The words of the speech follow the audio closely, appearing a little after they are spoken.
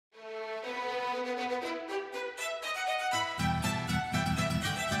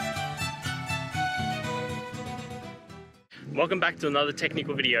Welcome back to another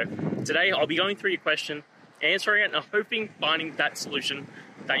technical video. Today I'll be going through your question, answering it, and hoping finding that solution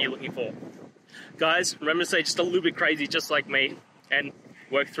that you're looking for. Guys, remember to stay just a little bit crazy just like me and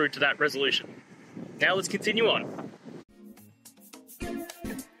work through to that resolution. Now let's continue on.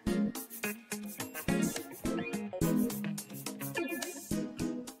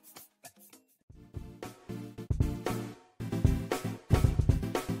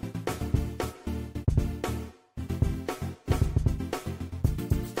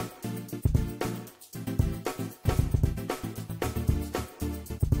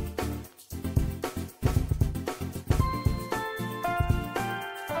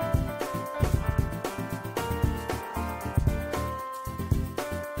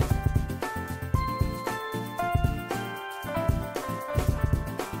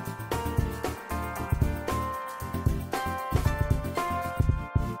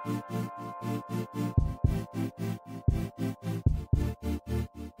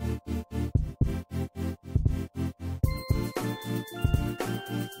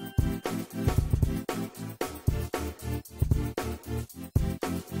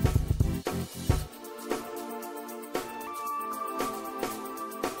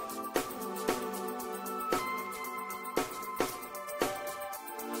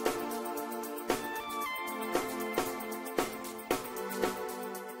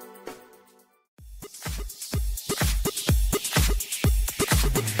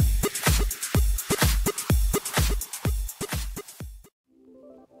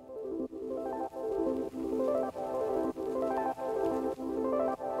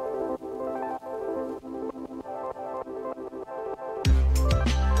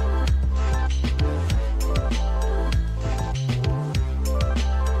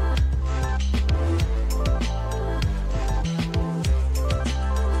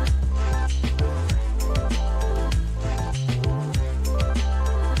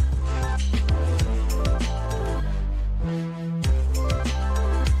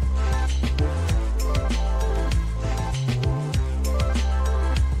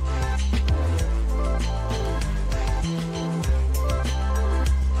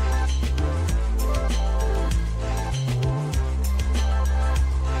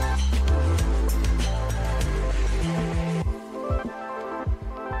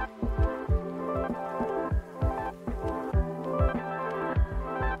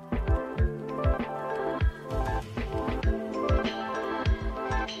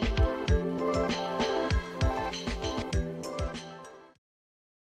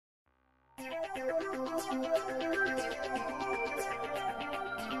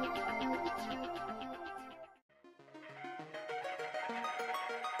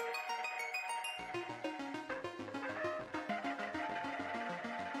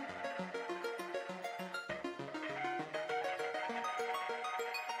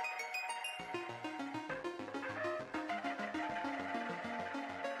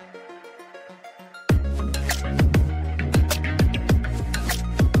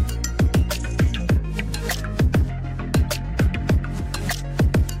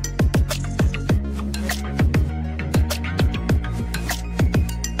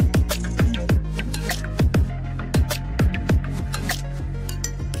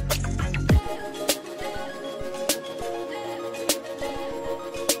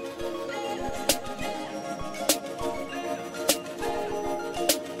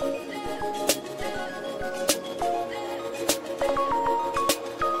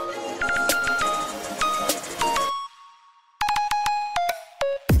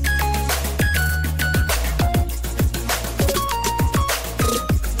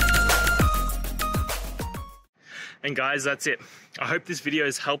 And guys, that's it. I hope this video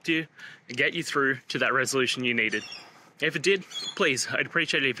has helped you and get you through to that resolution you needed. If it did, please, I'd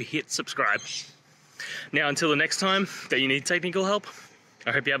appreciate it if you hit subscribe. Now, until the next time that you need technical help,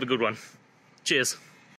 I hope you have a good one. Cheers.